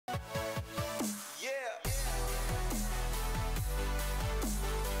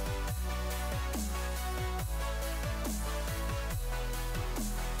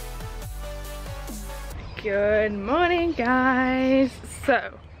Good morning, guys.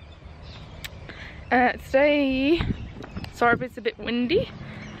 So today, sorry if it's a bit windy,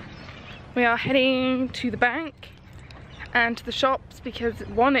 we are heading to the bank and to the shops because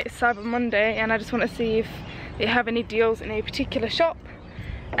one, it's Cyber Monday and I just want to see if they have any deals in a particular shop,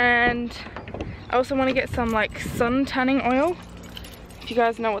 and I also want to get some like sun tanning oil. If you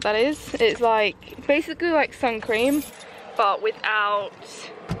guys know what that is, it's like basically like sun cream but without,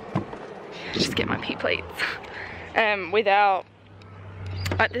 just get my pee plates, without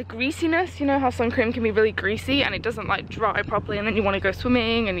like the greasiness. You know how sun cream can be really greasy and it doesn't like dry properly, and then you want to go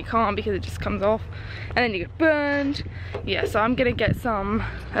swimming and you can't because it just comes off and then you get burned. Yeah, so I'm gonna get some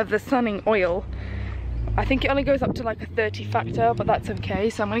of the sunning oil. I think it only goes up to like a 30 factor, but that's okay.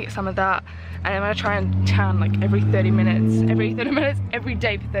 So I'm gonna get some of that, and I'm gonna try and tan like every 30 minutes, every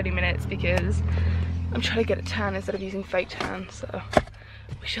day for 30 minutes, because I'm trying to get a tan instead of using fake tan, so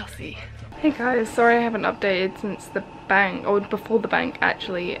we shall see. Hey guys, sorry I haven't updated since the bank, or before the bank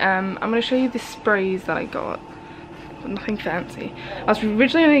actually. I'm gonna show you the sprays that I got. Nothing fancy. I was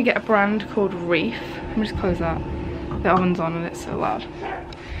originally gonna get a brand called Reef. Let me just close that. The oven's on and it's so loud.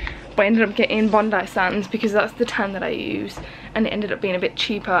 But I ended up getting Bondi Sands because that's the tan that I use, and it ended up being a bit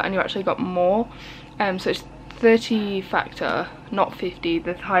cheaper and you actually got more. So it's 30 factor, not 50.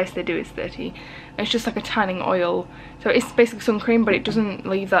 The highest they do is 30. And it's just like a tanning oil. So it's basically sun cream, but it doesn't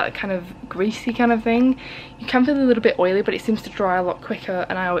leave that kind of greasy kind of thing. You can feel a little bit oily, but it seems to dry a lot quicker,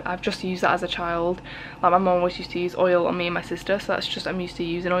 and I've just used that as a child. Like my mom always used to use oil on me and my sister, so that's just, I'm used to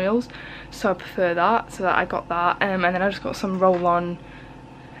using oils. So I prefer that, so that I got that. And then I just got some roll-on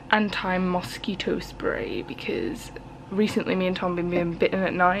anti-mosquito spray because recently me and Tom have been being bitten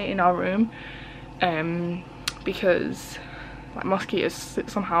at night in our room, because like mosquitoes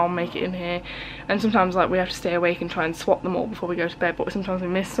somehow make it in here, and sometimes like we have to stay awake and try and swat them all before we go to bed, but sometimes we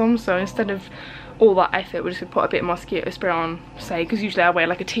miss some. So instead of all that effort, we're just gonna put a bit of mosquito spray on, say, because usually I wear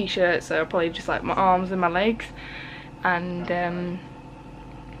like a t-shirt, so I'll probably just like my arms and my legs, and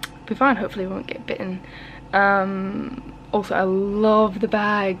be fine. Hopefully we won't get bitten. Also, I love the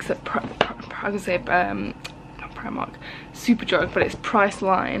bags at I would say not Primark, Superdrug, but it's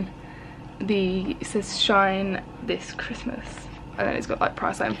Priceline. It says Shine This Christmas, and then it's got like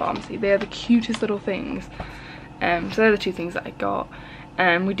Priceline Pharmacy. They're the cutest little things. So they're the two things that I got.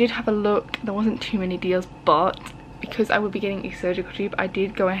 We did have a look. There wasn't too many deals, but because I would be getting a surgical tube, I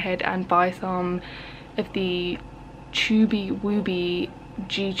did go ahead and buy some of the Tubey Wooby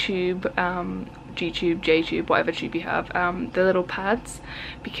G-Tube, G-Tube, J-Tube, whatever tube you have, the little pads,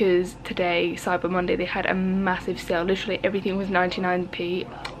 because today, Cyber Monday, they had a massive sale. Literally everything was 99p,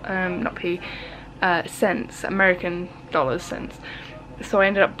 not p, cents, American dollars, cents. So I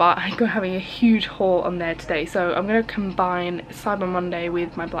ended up having a huge haul on there today. So I'm going to combine Cyber Monday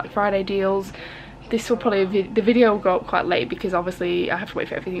with my Black Friday deals. This will probably, the video will go up quite late because obviously I have to wait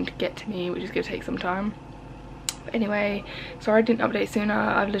for everything to get to me, which is going to take some time. But anyway, sorry I didn't update sooner.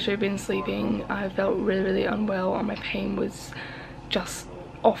 I've literally been sleeping. I felt really unwell and my pain was just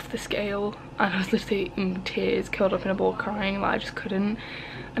off the scale, and I was literally in tears, curled up in a ball crying. Like I just couldn't.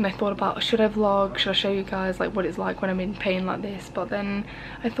 And I thought about, should I vlog, should I show you guys like what it's like when I'm in pain like this? But then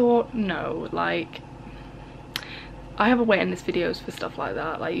I thought, no, like I have a way in this videos for stuff like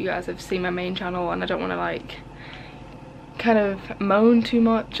that. Like you guys have seen my main channel and I don't want to like kind of moan too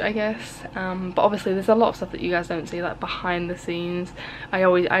much, I guess, but obviously there's a lot of stuff that you guys don't see, like behind the scenes.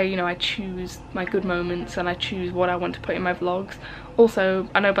 I choose my good moments and I choose what I want to put in my vlogs. Also,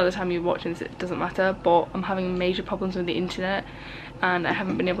 I know by the time you're watching this it doesn't matter, but I'm having major problems with the internet and I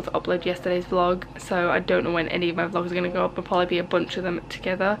haven't been able to upload yesterday's vlog, so I don't know when any of my vlogs are going to go up. There'll probably be a bunch of them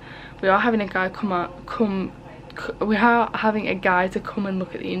together. We are having a guy to come and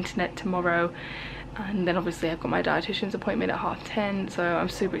look at the internet tomorrow. And then obviously I've got my dietitian's appointment at 10:30, so I'm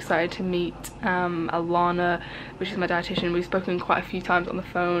super excited to meet Alana, which is my dietitian. We've spoken quite a few times on the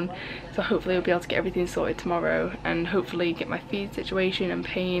phone, so hopefully we'll be able to get everything sorted tomorrow and hopefully get my feed situation and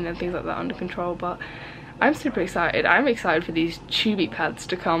pain and things like that under control. But I'm super excited. I'm excited for these tubey pads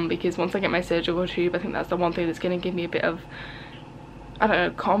to come, because once I get my surgical tube, I think that's the one thing that's going to give me a bit of, I don't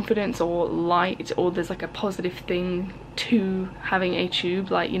know, confidence or light, or there's like a positive thing to having a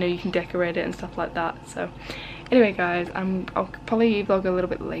tube, like, you know, you can decorate it and stuff like that. So anyway guys, I'll probably vlog a little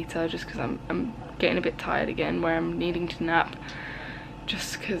bit later just because I'm getting a bit tired again, where I'm needing to nap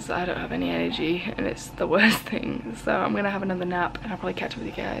just because I don't have any energy and it's the worst thing. So I'm gonna have another nap and I'll probably catch up with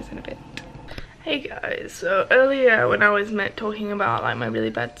you guys in a bit. Hey guys, so earlier when I was talking about like my really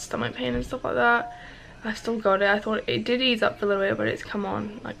bad stomach pain and stuff like that, I've still got it. I thought it did ease up for a little bit, but it's come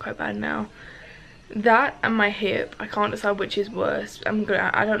on like quite bad now. That and my hip, I can't decide which is worse.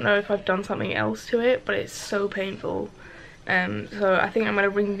 I don't know if I've done something else to it, but it's so painful. So I think I'm gonna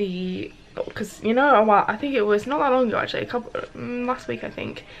ring the, because you know, I think it was not that long ago actually, last week I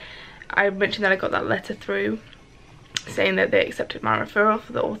think, I mentioned that I got that letter through saying that they accepted my referral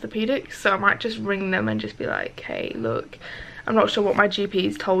for the orthopedics. So I might just ring them and just be like, hey, look, I'm not sure what my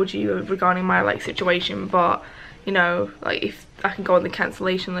GP's told you regarding my like situation, but you know, like if I can go on the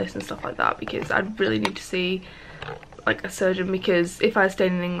cancellation list and stuff like that, because I really need to see like a surgeon, because if I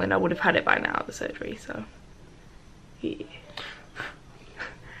stayed in England I would have had it by now, the surgery. So yeah.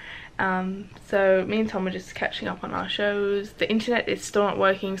 So me and Tom are just catching up on our shows. The internet is still not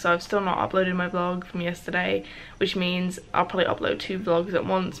working, so I've still not uploaded my vlog from yesterday, which means I'll probably upload 2 vlogs at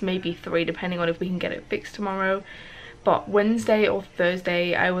once, maybe 3 depending on if we can get it fixed tomorrow. But Wednesday or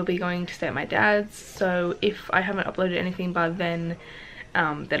Thursday I will be going to stay at my dad's, so if I haven't uploaded anything by then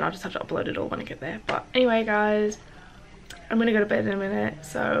I'll just have to upload it all when I get there. But anyway guys, I'm gonna go to bed in a minute,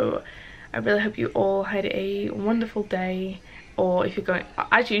 so I really hope you all had a wonderful day. Or if you're going,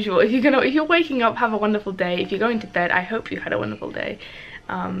 as usual, if you're waking up, have a wonderful day. If you're going to bed, I hope you had a wonderful day.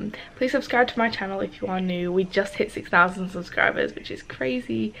 Please subscribe to my channel if you are new. We just hit 6,000 subscribers, which is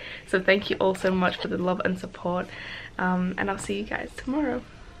crazy. So thank you all so much for the love and support. And I'll see you guys tomorrow.